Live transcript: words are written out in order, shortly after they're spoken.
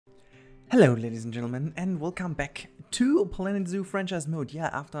Hello ladies and gentlemen, and welcome back to Planet Zoo franchise mode. Yeah,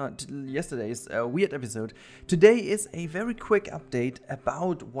 after yesterday's weird episode, today is a very quick update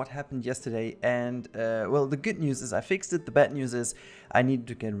about what happened yesterday. And well, the good news is I fixed it. The bad news is I needed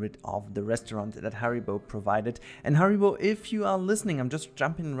to get rid of the restaurant that Haribo provided. And Haribo, if you are listening, I'm just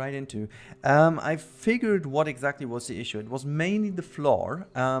jumping right into, I figured what exactly was the issue. It was mainly the floor,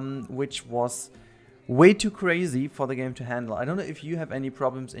 which was way too crazy for the game to handle. I don't know if you have any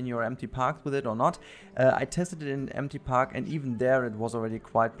problems in your empty park with it or not. I tested it in empty park, and even there it was already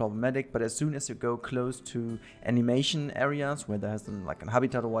quite problematic. But as soon as you go close to animation areas where there's like a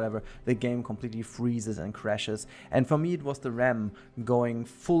habitat or whatever, the game completely freezes and crashes. And for me it was the RAM going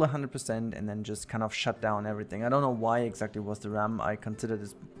full 100% and then just kind of shut down everything. I don't know why exactly was the RAM. I consider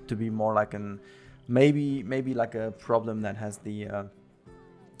this to be more like an maybe like a problem that has the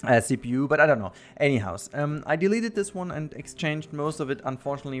CPU, but I don't know. Anyhow, I deleted this one and exchanged most of it,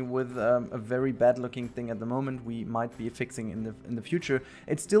 unfortunately, with a very bad looking thing at the moment. We might be fixing in the future.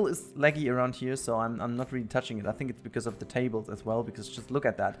 It still is laggy around here, so I'm not really touching it. I think it's because of the tables as well, because just look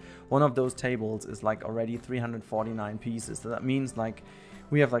at that. One of those tables is like already 349 pieces, so that means like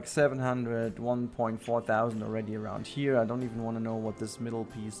we have like 700, 1.4 thousand already around here. I don't even want to know what this middle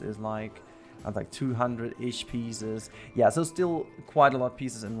piece is like. Like 200-ish pieces. Yeah, so still quite a lot of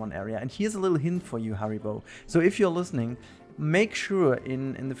pieces in one area. And here's a little hint for you, Haribo. So if you're listening, make sure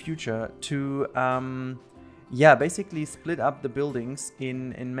in the future to yeah, basically split up the buildings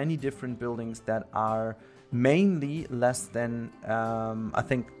in many different buildings that are mainly less than I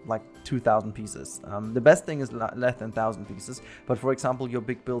think like 2,000 pieces. The best thing is less than 1,000 pieces, but for example your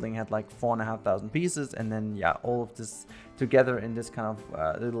big building had like 4,500 pieces, and then yeah, all of this together in this kind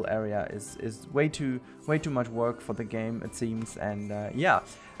of little area is way too much work for the game, it seems. And yeah,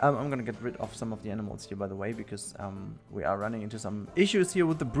 I'm gonna get rid of some of the animals here, by the way, because we are running into some issues here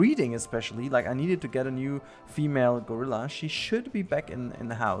with the breeding, especially. Like I needed to get a new female gorilla. She should be back in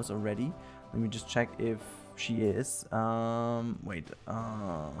the house already. Let me just check if she is. Wait,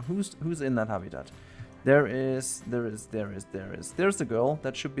 who's in that habitat? There's the girl.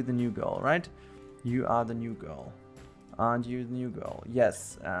 That should be the new girl, right? You are the new girl. Aren't you the new girl?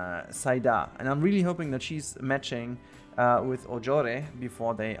 Yes, Saida. And I'm really hoping that she's matching with Ojore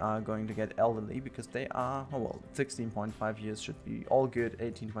before they are going to get elderly, because they are, oh well, 16.5 years should be all good.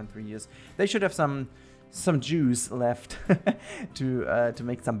 18.3 years. They should have some juice left to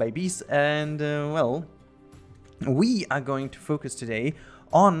make some babies. And well, we are going to focus today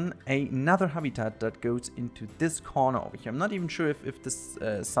on another habitat that goes into this corner over here. I'm not even sure if this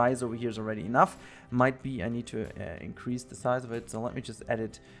size over here is already enough. Might be I need to increase the size of it, so let me just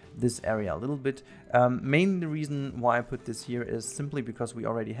edit this area a little bit. Mainly the reason why I put this here is simply because we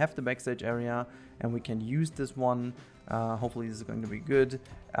already have the backstage area and we can use this one. Hopefully this is going to be good,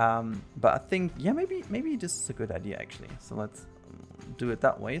 but I think, yeah, maybe this is a good idea actually. So let's do it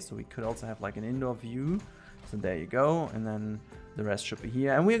that way. So we could also have like an indoor view. So there you go, and then the rest should be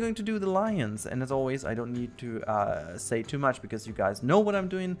here. And we're going to do the lions. And as always, I don't need to say too much, because you guys know what I'm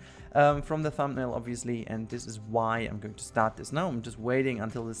doing from the thumbnail, obviously. And this is why I'm going to start this now. I'm just waiting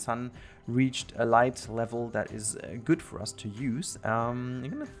until the sun reached a light level that is good for us to use.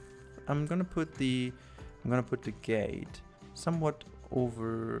 I'm gonna put the gate somewhat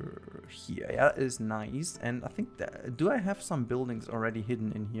over here. Yeah, that is nice. And I think that, do I have some buildings already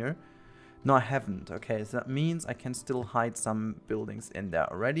hidden in here? No, I haven't. Okay, so that means I can still hide some buildings in there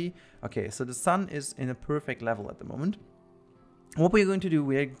already. Okay, so the sun is in a perfect level at the moment. What we're going to do,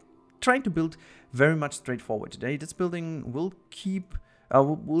 we're trying to build very much straightforward today. This building will keep,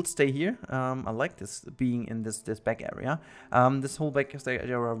 will stay here. I like this being in this back area. This whole back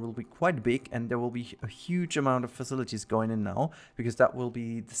area will be quite big, and there will be a huge amount of facilities going in now, because that will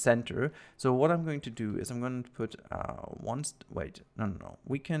be the center. So what I'm going to do is I'm going to put wait, no,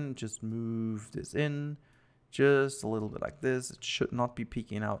 we can just move this in just a little bit like this. It should not be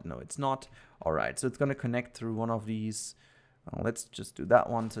peeking out. No, it's not. All right, so it's going to connect through one of these. Let's just do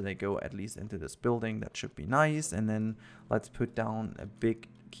that one, so they go at least into this building. That should be nice. And then let's put down a big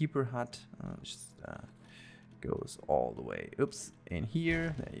keeper hut. Just goes all the way, oops, in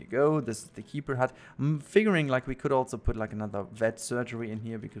here. There you go. This is the keeper hut. I'm figuring like we could also put like another vet surgery in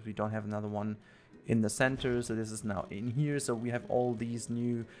here, because we don't have another one in the center. So this is now in here. So we have all these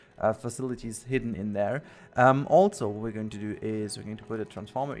new facilities hidden in there. Also, what we're going to do is we're going to put a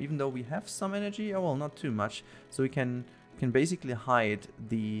transformer, even though we have some energy. Oh, well, not too much. So we can basically hide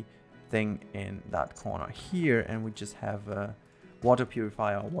the thing in that corner here, and we just have water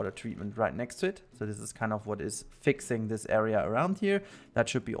purifier or water treatment right next to it. So this is kind of what is fixing this area around here. That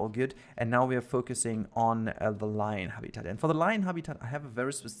should be all good. And now we are focusing on the lion habitat. And for the lion habitat, I have a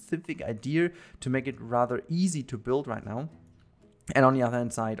very specific idea to make it rather easy to build right now. And on the other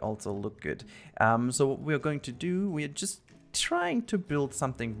hand side also look good. So what we're going to do, we're just trying to build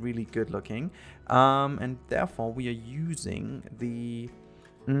something really good looking. And therefore we are using the...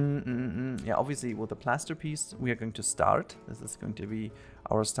 yeah, obviously with the plaster piece we are going to start. This is going to be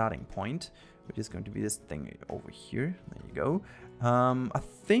our starting point, which is going to be this thing over here. There you go. I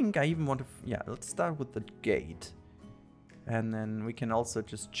think I even want to... yeah, let's start with the gate. And then we can also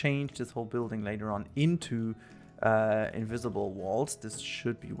just change this whole building later on into invisible walls. This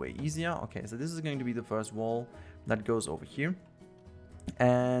should be way easier. Okay, so this is going to be the first wall that goes over here.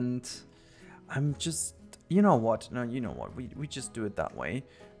 And I'm just... you know what? No, you know what? We just do it that way.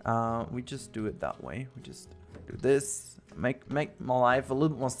 We just do it that way. We just do this. Make my life a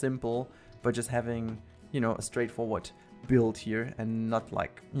little more simple by just having, you know, a straightforward build here and not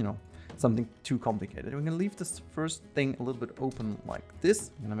like, you know, something too complicated. We're gonna leave this first thing a little bit open like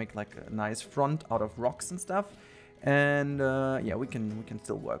this. I'm gonna make like a nice front out of rocks and stuff. And yeah, we can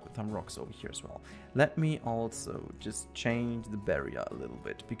still work with some rocks over here as well. Let me also just change the barrier a little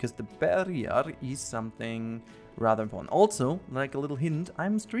bit, because the barrier is something rather important. Also, like a little hint,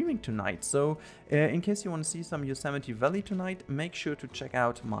 I'm streaming tonight, so in case you want to see some Yosemite Valley tonight, make sure to check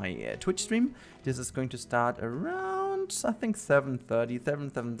out my Twitch stream. This is going to start around, I think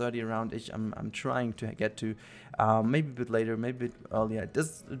 7:30 around ish. I'm trying to get to, maybe a bit later, maybe a bit earlier. It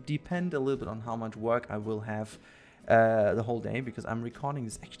does depend a little bit on how much work I will have the whole day, because I'm recording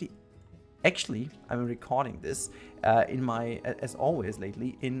this actually I'm recording this in my, as always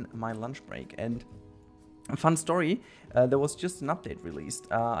lately, in my lunch break. And a fun story, there was just an update released,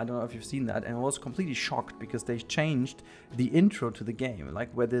 I don't know if you've seen that, and I was completely shocked because they changed the intro to the game,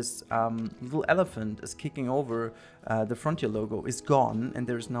 like where this little elephant is kicking over the Frontier logo is gone, and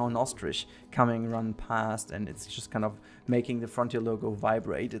there's now an ostrich run past, and it's just kind of making the Frontier logo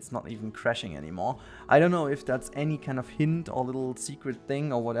vibrate. It's not even crashing anymore. I don't know if that's any kind of hint or little secret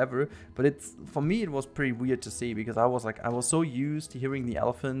thing or whatever, but it's, for me, it was pretty weird to see, because I was so used to hearing the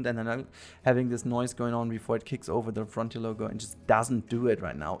elephant and then having this noise going on before it kicks over the Frontier logo, and just doesn't do it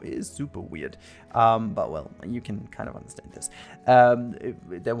right now. It is super weird. But well, you can kind of understand this.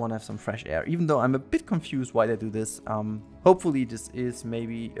 They want to have some fresh air, even though I'm a bit confused why they do this. Hopefully this is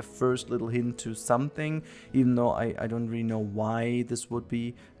maybe a first little hint to something, even though I don't really know why this would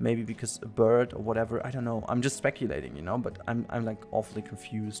be. Maybe because a bird or whatever, I don't know. I'm just speculating, you know, but I'm like awfully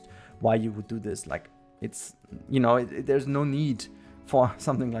confused why you would do this. Like, it's, you know, there's no need for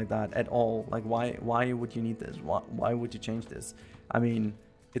something like that at all. Like, why would you need this? Why would you change this? I mean,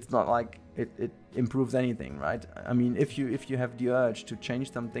 it's not like it improves anything, right? I mean, if you have the urge to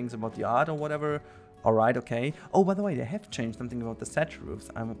change some things about the art or whatever, all right, okay. Oh, by the way, they have changed something about the thatch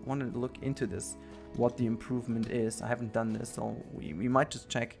roofs. I wanted to look into this, what the improvement is. I haven't done this, so we might just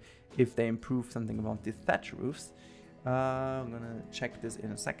check if they improve something about the thatch roofs. I'm gonna check this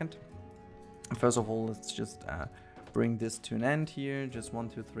in a second. First of all, let's just bring this to an end here. Just 1,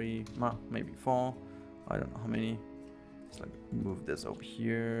 2, 3, maybe 4. I don't know how many. Let's like move this over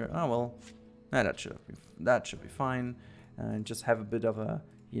here. Oh well, that should be fine. And just have a bit of a,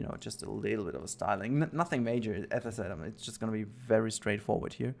 you know, just a little bit of a styling. Nothing major, as I said. I mean, it's just gonna be very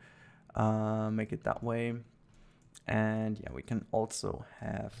straightforward here. Make it that way. And yeah, we can also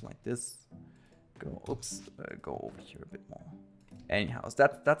have like this. Go over here a bit more. Anyhow, so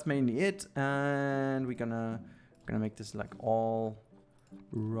that's mainly it. And we're gonna make this like all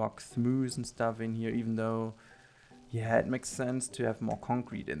rock smooth and stuff in here, even though, yeah, it makes sense to have more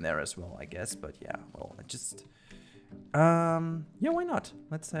concrete in there as well, I guess. But yeah, well, I just, yeah, why not?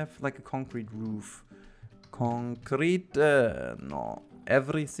 Let's have like a concrete roof. Concrete, no,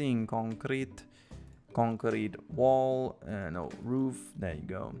 everything concrete. Concrete wall, no, roof, there you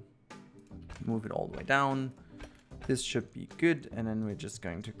go. Move it all the way down. This should be good, and then we're just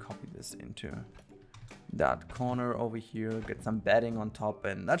going to copy this into that corner over here, get some bedding on top,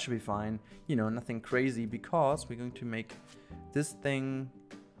 and that should be fine. You know, nothing crazy, because we're going to make this thing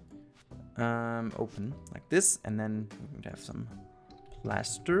open like this, and then we're going to have some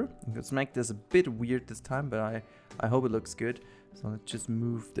plaster. Let's make this a bit weird this time, but I hope it looks good. So let's just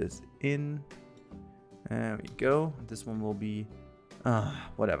move this in. There we go. This one will be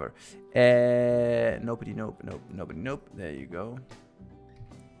whatever. Nobody, nope. There you go.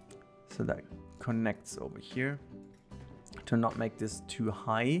 So that connects over here. To not make this too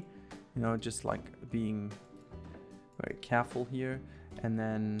high, you know, just like being very careful here. And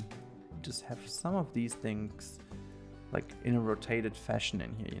then just have some of these things like in a rotated fashion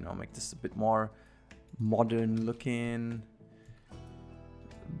in here, you know, make this a bit more modern looking,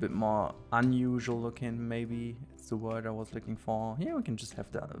 a bit more unusual looking, maybe it's the word I was looking for. Yeah, we can just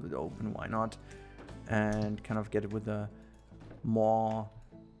have that a bit open, why not? And kind of get it with a more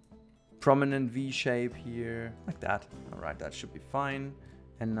prominent V shape here, like that. All right, that should be fine.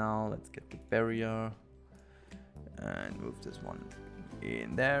 And now let's get the barrier and move this one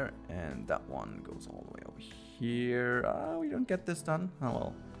in there, and that one goes all the way over here. We don't get this done. Oh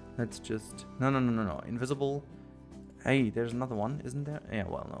well, let's just no, invisible. Hey, there's another one, isn't there? Yeah,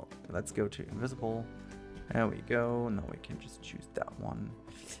 well, no, let's go to invisible. There we go. Now we can just choose that one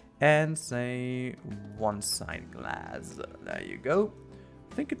and say one side glass. There you go.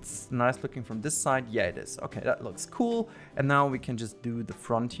 I think it's nice looking from this side. Yeah, it is. Okay, that looks cool. And now we can just do the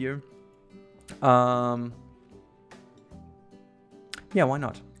front here. Yeah, why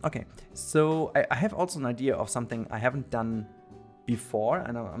not? Okay, so I have also an idea of something I haven't done before,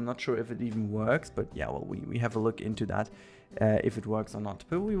 and I'm not sure if it even works, but yeah, well, we have a look into that, if it works or not,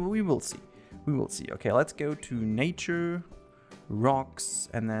 but we will see. We will see. Okay, let's go to nature, rocks,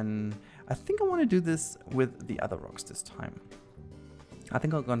 and then I think I want to do this with the other rocks this time. I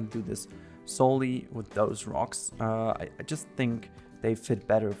think I'm going to do this solely with those rocks. I just think they fit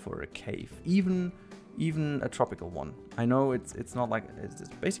better for a cave, even a tropical one. I know it's not like, it's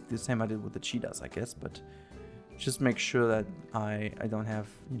basically the same I did with the cheetahs, I guess, but just make sure that I don't have,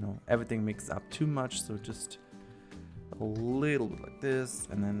 you know, everything mixed up too much. So just a little bit like this,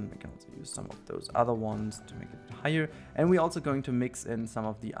 and then we can also use some of those other ones to make it higher. And we're also going to mix in some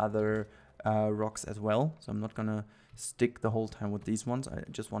of the other rocks as well. So I'm not gonna stick the whole time with these ones. I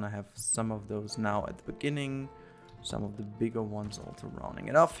just want to have some of those now at the beginning, some of the bigger ones also rounding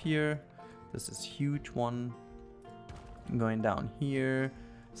it off here. This is huge one going down here,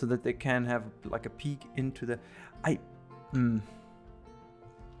 so that they can have like a peek into the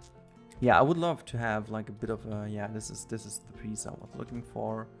yeah, I would love to have like a bit of a, yeah, this is the piece I was looking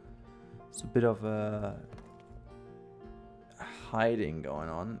for. It's a bit of a hiding going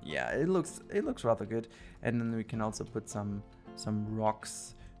on. Yeah, it looks rather good. And then we can also put some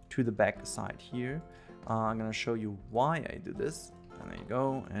rocks to the back side here. I'm gonna show you why I do this. And there you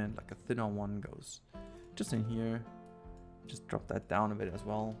go, and like a thinner one goes just in here. Just drop that down a bit as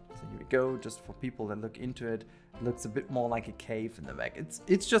well. So here we go, just for people that look into it. It looks a bit more like a cave in the back.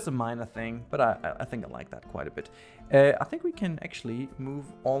 It's just a minor thing, but I think I like that quite a bit. I think we can actually move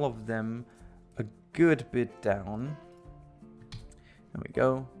all of them a good bit down. There we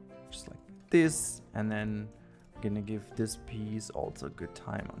go, just like this. And then we're gonna give this piece also a good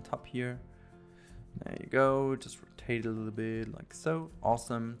time on top here. There you go, just rotate a little bit like so.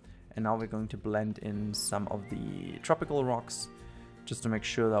 Awesome. And now we're going to blend in some of the tropical rocks just to make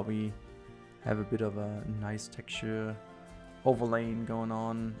sure that we have a bit of a nice texture overlaying going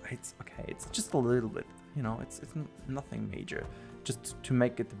on. It's okay, it's just a little bit, you know, it's nothing major, just to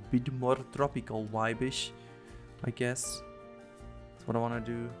make it a bit more tropical vibe-ish, I guess. That's what I want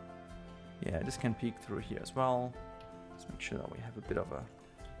to do. Yeah, this can peek through here as well. Let's make sure that we have a bit of a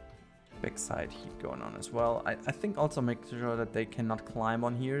backside heat going on as well. I think also make sure that they cannot climb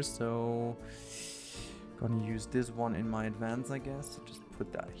on here, so gonna use this one in my advance, I guess. So just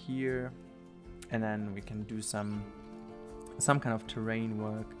put that here, and then we can do some kind of terrain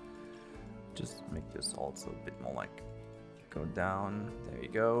work. Just make this also a bit more like go down. There you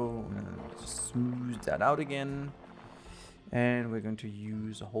go, and then just smooth that out again. And we're going to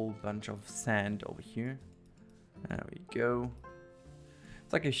use a whole bunch of sand over here. There we go.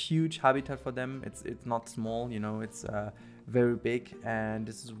 It's like a huge habitat for them. It's not small, you know, it's very big, and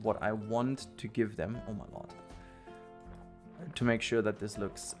this is what I want to give them. Oh my lord. To make sure that this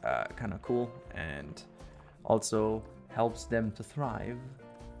looks kind of cool and also helps them to thrive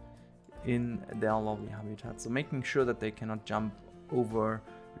in their lovely habitat. So making sure that they cannot jump over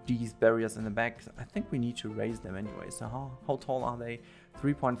these barriers in the back. I think we need to raise them anyway. So how tall are they?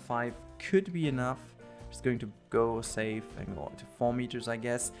 3.5 could be enough. Just going to go safe and go up to 4 meters, I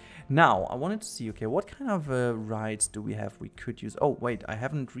guess. Now, I wanted to see, okay, what kind of rides do we have we could use? Oh, wait, I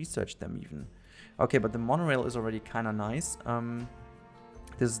haven't researched them even. Okay, but the monorail is already kind of nice.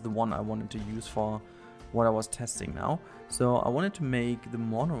 This is the one I wanted to use for what I was testing now. So I wanted to make the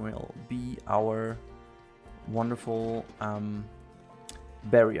monorail be our wonderful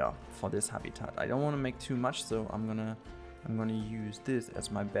barrier for this habitat. I don't want to make too much, so I'm gonna use this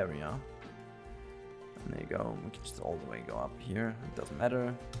as my barrier. And there you go, we can just all the way go up here, it doesn't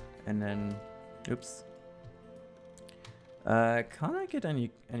matter. And then, oops. Can I get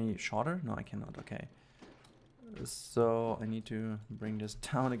any shorter? No, I cannot, okay. So I need to bring this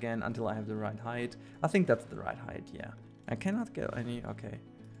down again until I have the right height. I think that's the right height, yeah. I cannot get any, okay.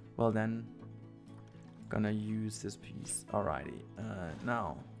 Well then, gonna use this piece. Alrighty,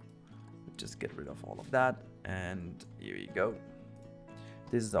 now, just get rid of all of that. And here we go.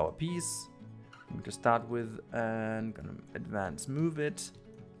 This is our piece. I'm going to start with, and gonna advance move it.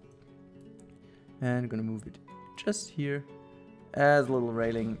 And gonna move it just here as a little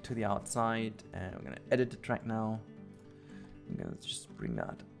railing to the outside, and we're gonna edit the track now. I'm gonna just bring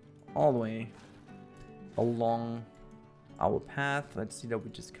that all the way along our path. Let's see that we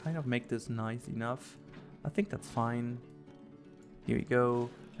just kind of make this nice enough. I think that's fine. Here we go,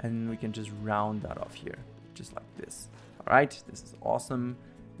 and we can just round that off here, just like this. All right, this is awesome.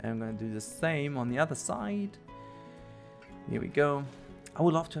 And I'm gonna do the same on the other side. Here we go. I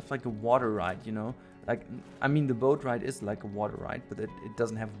would love to have like a water ride, you know? Like, I mean, the boat ride is like a water ride, but it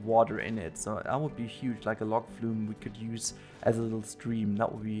doesn't have water in it. So that would be huge, like a log flume we could use as a little stream.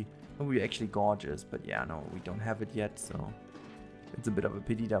 That would be actually gorgeous. But yeah, no, we don't have it yet, so it's a bit of a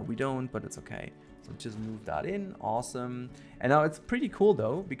pity that we don't, but it's okay. So just move that in, awesome. And now it's pretty cool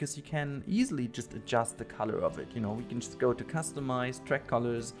though, because you can easily just adjust the color of it. You know, we can just go to customize track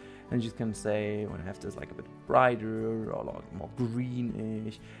colors, and you can say, when I have this like a bit brighter or like more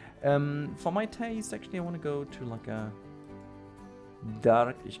greenish. For my taste, actually, I want to go to like a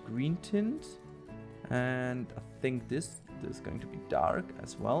darkish green tint, and I think this is going to be dark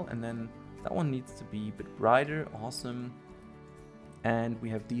as well. And then that one needs to be a bit brighter, awesome. And we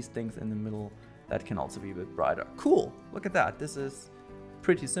have these things in the middle that can also be a bit brighter. Cool, look at that. This is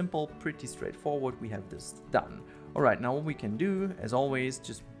pretty simple, pretty straightforward. We have this done. All right, now what we can do, as always,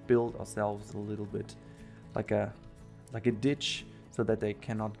 just build ourselves a little bit like a ditch, so that they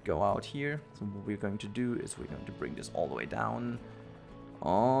cannot go out here. So what we're going to do is we're going to bring this all the way down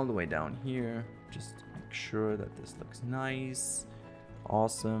here. Just make sure that this looks nice.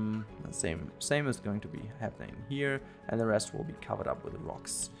 Awesome. The same is going to be happening here, and the rest will be covered up with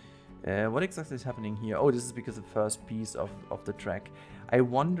rocks. What exactly is happening here? Oh, this is because the first piece of the track. I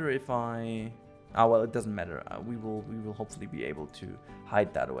wonder if well, it doesn't matter. We will hopefully be able to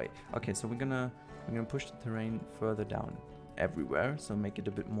hide that away. Okay, so we're gonna push the terrain further down everywhere, so make it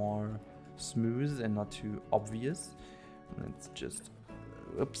a bit more smooth and not too obvious. Let's just,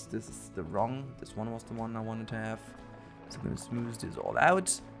 oops, this one was the one I wanted to have. So I'm gonna smooth this all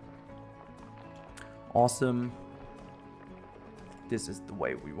out. Awesome. This is the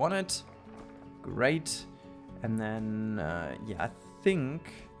way we want it. Great. And then yeah, I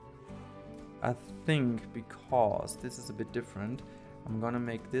think because this is a bit different, I'm gonna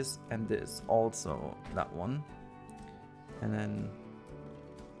make this and this also that one. And then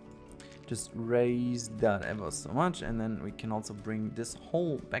just raise that ever so much, and then we can also bring this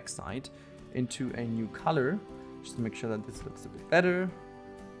whole backside into a new color, just to make sure that this looks a bit better.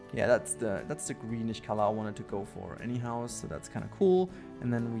 Yeah, that's the greenish color I wanted to go for anyhow, so that's kind of cool.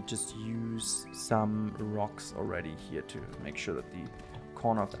 And then we just use some rocks already here to make sure that the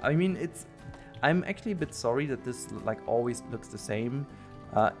corner of I mean, I'm actually a bit sorry that this like always looks the same.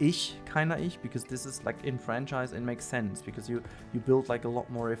 Because this is like in franchise, it makes sense because you build like a lot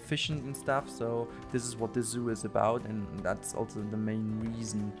more efficient and stuff. So this is what the zoo is about, and that's also the main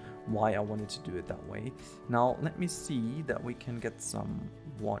reason why I wanted to do it that way. Now let me see that we can get some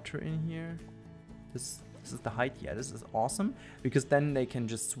water in here. This is the height. Yeah, this is awesome, because then they can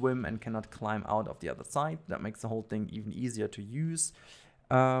just swim and cannot climb out of the other side. That makes the whole thing even easier to use.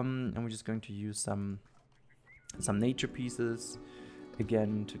 And we're just going to use some nature pieces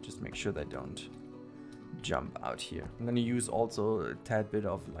again to just make sure they don't jump out here. I'm gonna use also a tad bit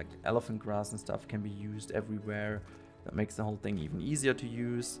of like elephant grass and stuff, can be used everywhere. That makes the whole thing even easier to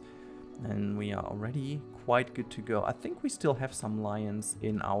use. And we are already quite good to go. I think we still have some lions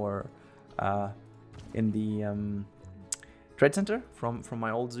in our in the trade center from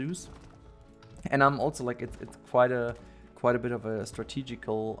my old zoos. And I'm also like it's quite a bit of a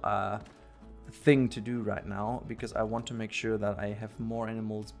strategical thing to do right now, because I want to make sure that I have more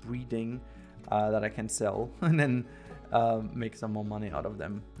animals breeding that I can sell and then make some more money out of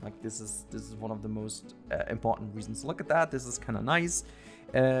them. Like this is one of the most important reasons. Look at that, this is kind of nice.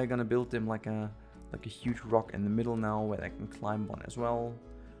 Gonna build them like a huge rock in the middle now where they can climb on as well,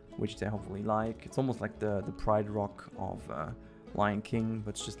 which they hopefully like. It's almost like the pride rock of Lion King,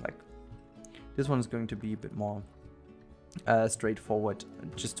 but it's just like this one is going to be a bit more straightforward,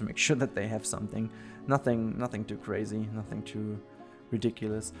 just to make sure that they have something. Nothing too crazy, nothing too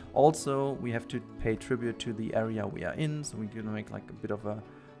ridiculous. Also, we have to pay tribute to the area we are in, so we're gonna make like a bit of a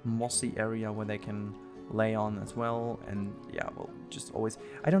mossy area where they can lay on as well. And yeah, well, just always,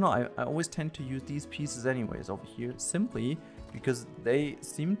 I don't know, I always tend to use these pieces anyways over here, simply because they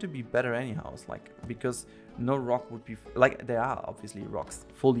seem to be better anyhow. It's like, because no rock would be, like, there are obviously rocks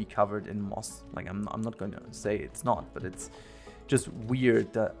fully covered in moss. Like, I'm not going to say it's not, but it's just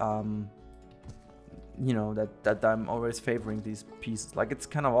weird that, you know, that I'm always favoring these pieces. Like, it's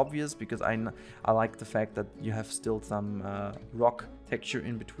kind of obvious because I like the fact that you have still some rock texture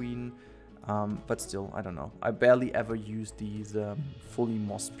in between, but still, I don't know. I barely ever use these fully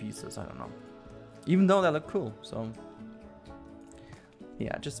moss pieces. I don't know, even though they look cool. So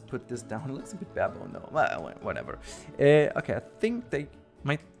yeah, just put this down. It looks a bit barebone though. Well, whatever. Okay, I think they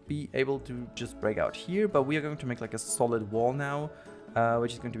might be able to just break out here, but we are going to make like a solid wall now,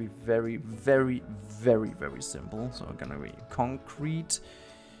 which is going to be very, very, very, very simple. So we're gonna be concrete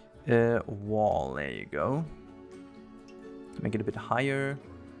wall. There you go. Make it a bit higher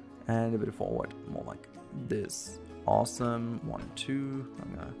and a bit forward, more like this. Awesome. 1, 2.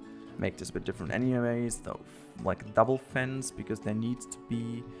 I'm gonna make this a bit different anyways, though, like a double fence, because there needs to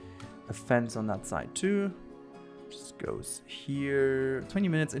be a fence on that side too. Just goes here. 20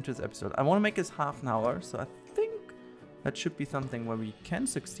 minutes into this episode. I want to make this half an hour, so I think that should be something where we can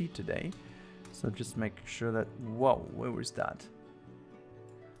succeed today. So just make sure that, whoa, where was that?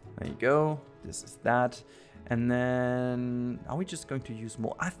 There you go. This is that. And then, are we just going to use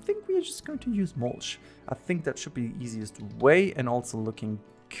mulch? I think we are just going to use mulch. I think that should be the easiest way, and also looking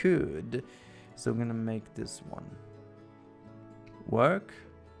good. So I'm gonna make this one work.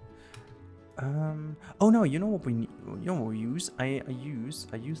 Oh no, you know what we need? You know what we use? I use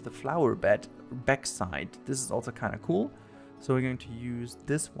the flower bed backside. This is also kind of cool. So we're going to use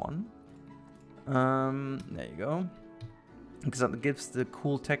this one. There you go. Because that gives the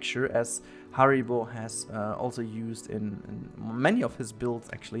cool texture, as Haribo has also used in many of his builds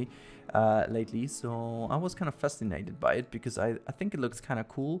actually lately. So I was kind of fascinated by it, because I think it looks kind of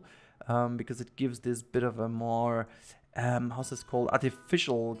cool, because it gives this bit of a more, how's this called,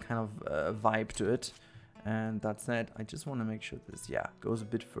 artificial kind of vibe to it. And that said, I just want to make sure this, yeah, goes a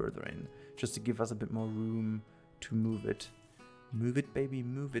bit further in, just to give us a bit more room to move it. Move it, baby,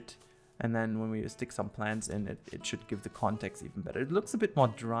 move it. And then when we stick some plants in, it should give the context even better. It looks a bit more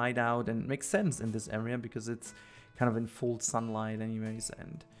dried out, and makes sense in this area because it's kind of in full sunlight anyways.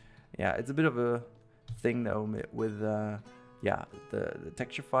 And yeah, it's a bit of a thing though with yeah, the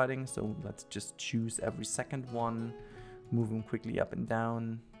texture fighting. So let's just choose every second one, move them quickly up and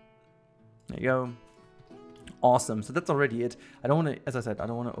down. There you go. Awesome. So that's already it. I don't want to, as I said, I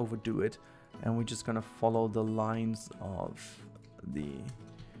don't want to overdo it. And we're just gonna follow the lines of the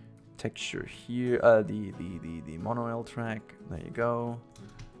texture here, the monorail track. There you go.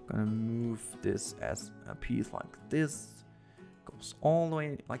 Gonna move this as a piece like this. Goes all the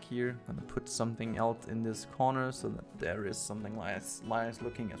way like here. Gonna put something else in this corner so that there is something nice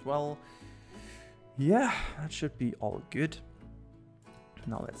looking as well. Yeah, that should be all good.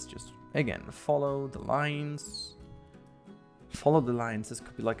 Now let's just again follow the lines. Follow the lines. This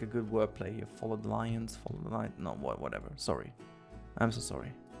could be like a good wordplay here. Follow the lines. Follow the line. No, whatever. Sorry. I'm so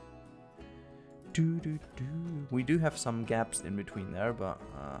sorry. We do have some gaps in between there, but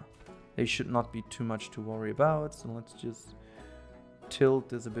they should not be too much to worry about. So let's just tilt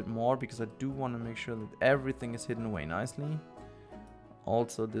this a bit more, because I do want to make sure that everything is hidden away nicely.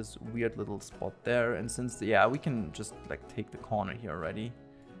 Also this weird little spot there, and since, yeah, we can just like take the corner here already,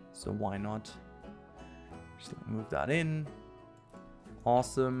 so why not just move that in.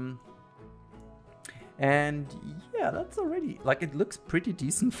 Awesome. And yeah, that's already, like, it looks pretty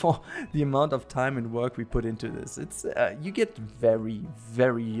decent for the amount of time and work we put into this. It's you get very,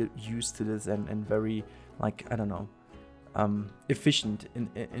 very used to this, and very, like, I don't know, efficient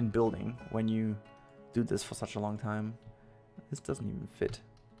in building when you do this for such a long time. This doesn't even fit.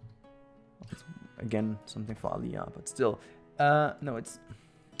 It's, again, something for Aliyah, but still, no, it's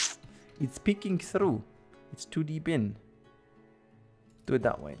peeking through. It's too deep in. Do it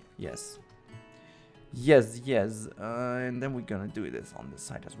that way. Yes. Yes, yes. And then we're gonna do this on this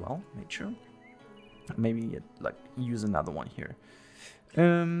side as well. Make sure. Maybe like use another one here.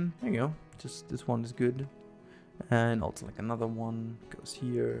 There you go. Just this one is good. And also like another one goes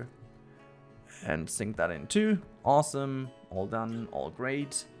here. And sync that in too. Awesome. All done. All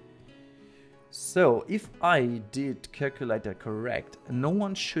great. So if I did calculate that correct, no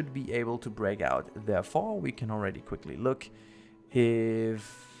one should be able to break out. Therefore, we can already quickly look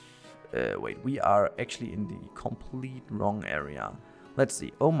if... wait, we are actually in the complete wrong area. Let's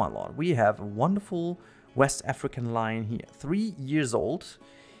see. Oh my lord, we have a wonderful West African lion here, 3 years old.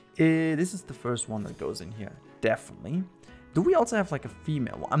 This is the first one that goes in here, definitely. Do we also have like a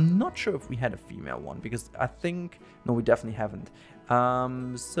female one? I'm not sure if we had a female one because I think, no, we definitely haven't.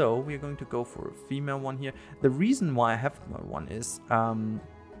 So we're going to go for a female one here. The reason why I have one is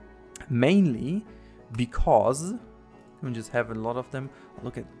mainly because we just have a lot of them.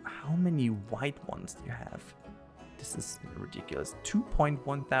 Look at how many white ones you have. This is ridiculous.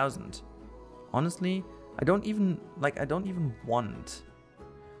 2.1 thousand. Honestly, I don't even want.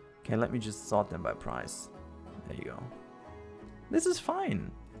 Okay, let me just sort them by price. There you go. This is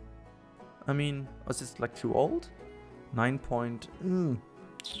fine. I mean, was this like too old? 9 point.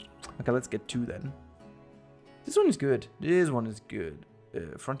 Okay, let's get 2 then. This one is good. This one is good.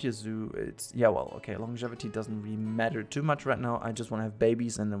 Frontier Zoo, it's, yeah, well, okay, longevity doesn't really matter too much right now. I just want to have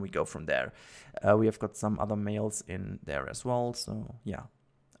babies and then we go from there. We have got some other males in there as well, so yeah.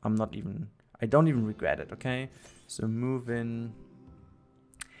 I don't even regret it, okay? So move in.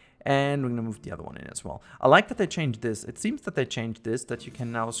 And we're gonna move the other one in as well. I like that they changed this. It seems that they changed this, that you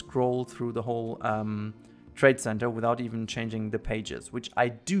can now scroll through the whole trade center without even changing the pages, which I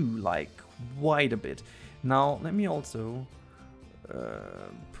do like quite a bit. Now, let me also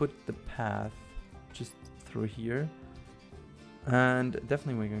put the path just through here. And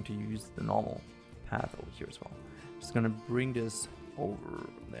definitely we're going to use the normal path over here as well. Just gonna bring this over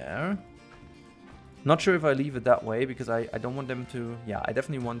there. Not sure if I leave it that way because I don't want them to, yeah, I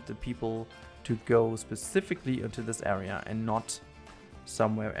definitely want the people to go specifically into this area and not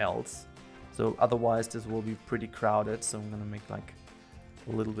somewhere else. So otherwise this will be pretty crowded. So I'm gonna make like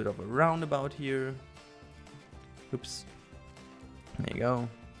a little bit of a roundabout here. Oops. There you go.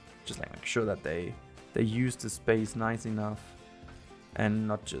 Just like make sure that they use the space nice enough and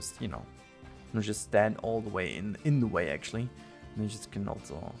not just, you know, not just stand all the way in the way actually. And you just can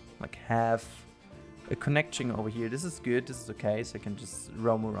also like have a connection over here. This is good, this is okay, so I can just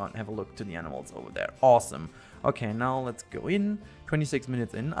roam around and have a look to the animals over there. Awesome. Okay, now let's go in. 26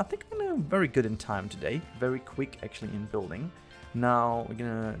 minutes in. I think I'm gonna very good in time today. Very quick actually in building. Now we're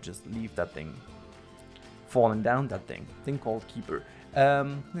gonna just leave that thing falling down, that thing called Keeper.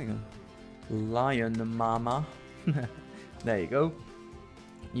 There you go. Lion mama. There you go.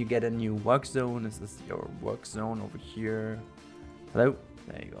 You get a new work zone. This is your work zone over here. Hello.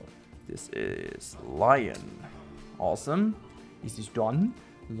 There you go. This is Lion. Awesome. This is done.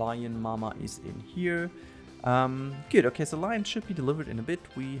 Lion mama is in here. Good. Okay, so Lion should be delivered in a bit.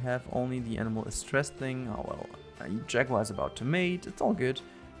 We have only the animal is stressed thing. Oh well. Jaguar is about to mate. It's all good.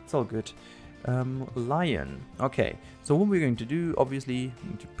 It's all good. Lion. Okay, so what we're going to do, obviously, we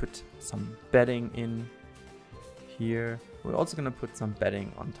need to put some bedding in here. We're also going to put some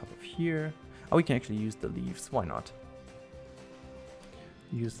bedding on top of here. Oh, we can actually use the leaves. Why not?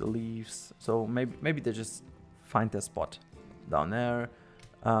 Use the leaves. So maybe they just find their spot down there.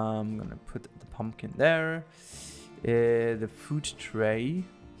 I'm going to put the pumpkin there. The food tray.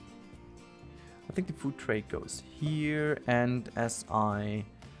 I think the food tray goes here. And as I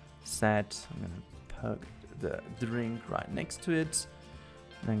said, I'm gonna put the drink right next to it.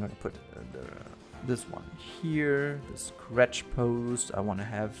 And I'm gonna put this one here, the scratch post. I want to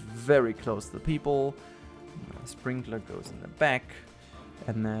have very close to the people. Sprinkler goes in the back,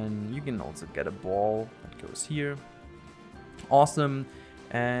 and then you can also get a ball that goes here. Awesome.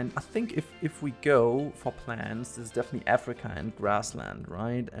 And I think if we go for plants, there's definitely Africa and grassland,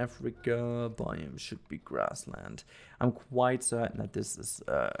 right? Africa biome should be grassland. I'm quite certain that this is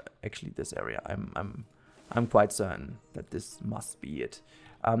actually this area. I'm quite certain that this must be it.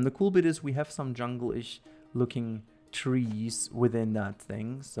 The cool bit is we have some jungle-ish looking trees within that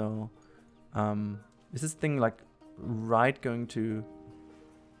thing. So is this thing like right going to?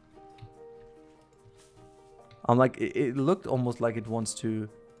 I'm like, it looked almost like it wants to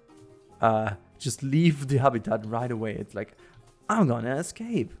just leave the habitat right away. It's like, I'm gonna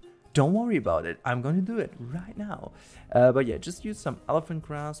escape. Don't worry about it. I'm gonna do it right now. But yeah, just use some elephant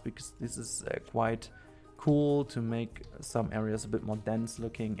grass because this is quite cool to make some areas a bit more dense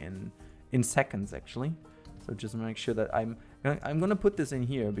looking in seconds actually. So just make sure that I'm gonna put this in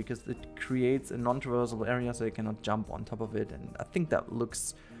here because it creates a non-traversable area so you cannot jump on top of it. And I think that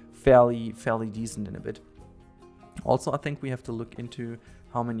looks fairly decent in a bit. Also, I think we have to look into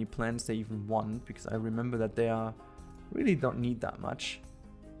how many plants they even want, because I remember that they really don't need that much.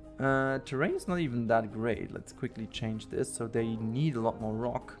 Terrain is not even that great. Let's quickly change this. So they need a lot more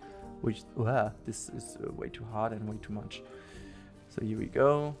rock, which, this is way too hard and way too much. So here we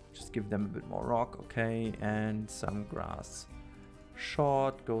go. Just give them a bit more rock, okay, and some grass.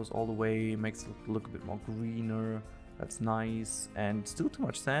 Short goes all the way, makes it look a bit more greener. That's nice. And still too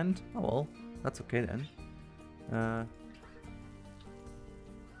much sand. Oh well, that's okay then.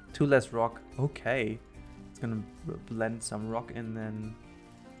 Two less rock. Okay, let's Gonna blend some rock in then.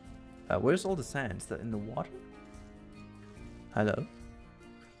 Where's all the sand? Is that in the water? Hello?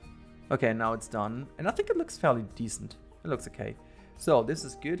 Okay, now it's done. And I think it looks fairly decent. It looks okay. So this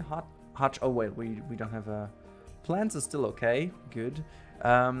is good. Hutch. Oh wait, we don't have a... Plants are still okay. Good.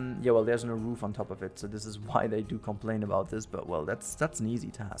 Yeah, well, there's no roof on top of it, so this is why they do complain about this. But well, that's an easy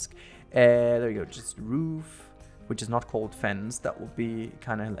task. There you go. Just roof, which is not called fence. That would be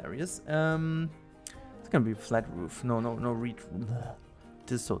kind of hilarious. It's gonna be a flat roof. No,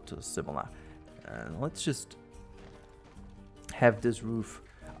 this is so similar. Let's just have this roof.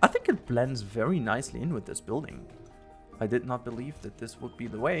 I think it blends very nicely in with this building. I did not believe that this would be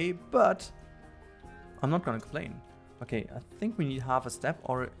the way, but I'm not gonna complain. Okay, I think we need half a step,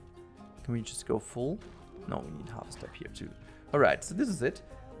 or can we just go full? No, we need half a step here too. Alright, so this is it.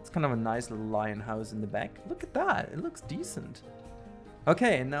 It's kind of a nice little lion house in the back. Look at that, it looks decent.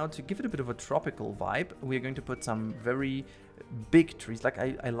 Okay, and now to give it a bit of a tropical vibe, we're going to put some very big trees. Like,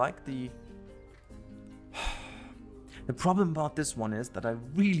 I like the... The problem about this one is that I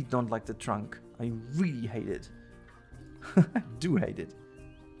really don't like the trunk. I really hate it. I do hate it.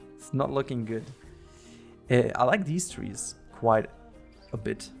 It's not looking good. I like these trees quite a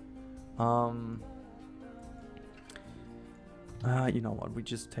bit. You know what? We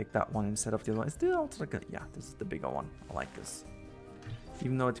just take that one instead of the other one. It's still like a, yeah, this is the bigger one. I like this.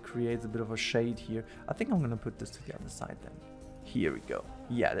 Even though it creates a bit of a shade here. I think I'm gonna put this to the other side then. Here we go.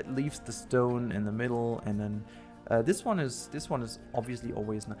 Yeah, that leaves the stone in the middle, and then this one is obviously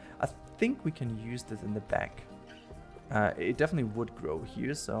always not. I think we can use this in the back. It definitely would grow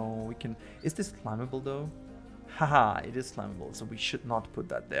here, so we can... Is this climbable though? Haha, it is climbable, so we should not put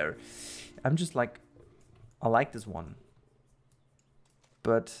that there. I'm just like... I like this one.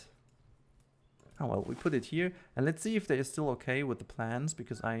 But... Oh well, we put it here, and let's see if they're still okay with the plans,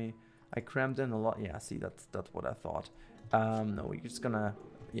 because I crammed in a lot. Yeah, see, that's what I thought. No, we're just gonna...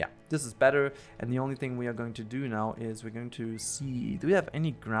 Yeah, this is better, and the only thing we are going to do now is we're going to see, do we have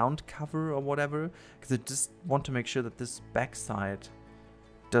any ground cover or whatever? Because I just want to make sure that this backside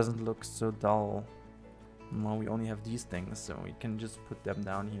doesn't look so dull. Well, we only have these things, so we can just put them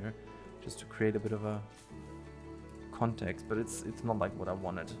down here just to create a bit of a context, but it's not like what I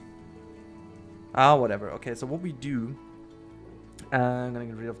wanted. Ah, whatever. Okay, so what we do, I'm gonna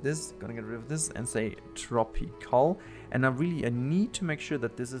get rid of this, and say tropical. And I need to make sure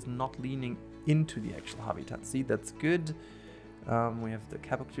that this is not leaning into the actual habitat. See, that's good. We have the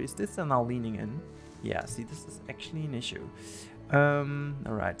capoc tree. Is this now leaning in? Yeah, see, this is actually an issue.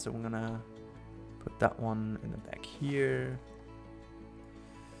 Alright, so I'm gonna put that one in the back here.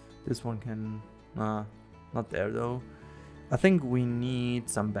 This one can... not there though. I think we need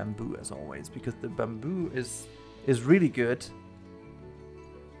some bamboo as always, because the bamboo is really good.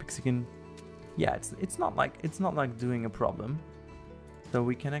 Because you can... Yeah, it's not like doing a problem. So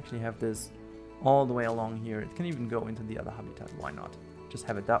we can actually have this all the way along here. It can even go into the other habitat. Why not? Just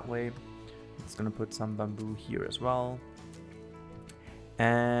have it that way. It's gonna put some bamboo here as well.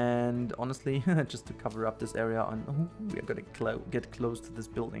 And honestly, just to cover up this area, we are gonna get close to this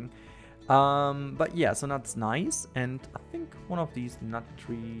building. But yeah, so that's nice. And I think one of these nut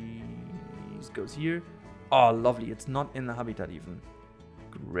trees goes here. Oh, lovely! It's not in the habitat even.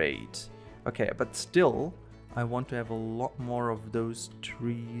 Great. Okay, but still, I want to have a lot more of those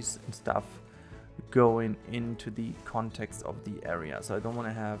trees and stuff going into the context of the area. So I don't want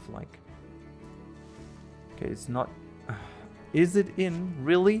to have like... Okay, it's not... Is it in?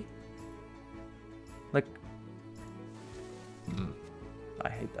 Really? Like... I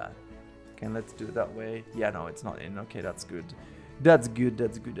hate that. Okay, let's do it that way. Yeah, no, it's not in. Okay, that's good. That's good,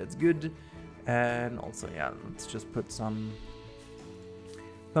 that's good, that's good. And also, yeah, let's just put some...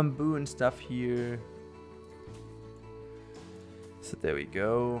 bamboo and stuff here. So there we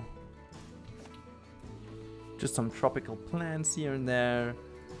go. Just some tropical plants here and there,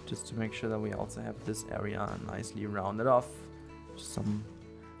 just to make sure that we also have this area nicely rounded off. Just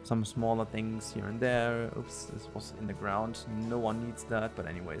some smaller things here and there. Oops, this was in the ground. No one needs that, but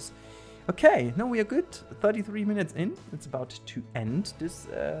anyways. Okay, no, we are good. 33 minutes in. It's about to end this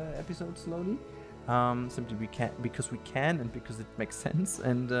episode slowly. Simply because we can and because it makes sense,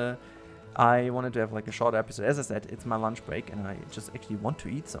 and I wanted to have like a short episode. As I said, it's my lunch break, and I just actually want to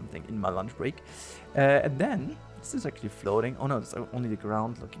eat something in my lunch break. And then this is actually floating. Oh no, it's only the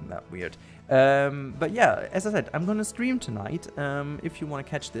ground looking that weird. But yeah, as I said, I'm gonna stream tonight. If you want to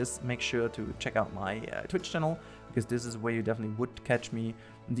catch this, make sure to check out my Twitch channel, because this is where you definitely would catch me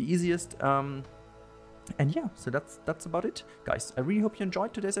the easiest. And yeah, so that's about it, guys. I really hope you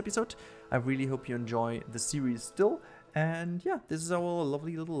enjoyed today's episode. I really hope you enjoy the series still. And yeah, this is our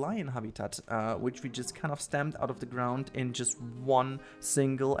lovely little lion habitat, which we just kind of stamped out of the ground in just one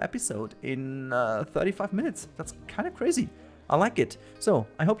single episode in 35 minutes. That's kind of crazy. I like it. So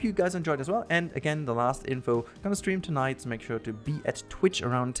I hope you guys enjoyed as well. And again, the last info, gonna stream tonight, so make sure to be at Twitch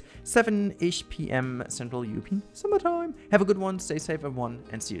around 7-ish p.m. Central European Summertime. Have a good one, stay safe everyone,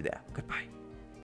 and see you there. Goodbye.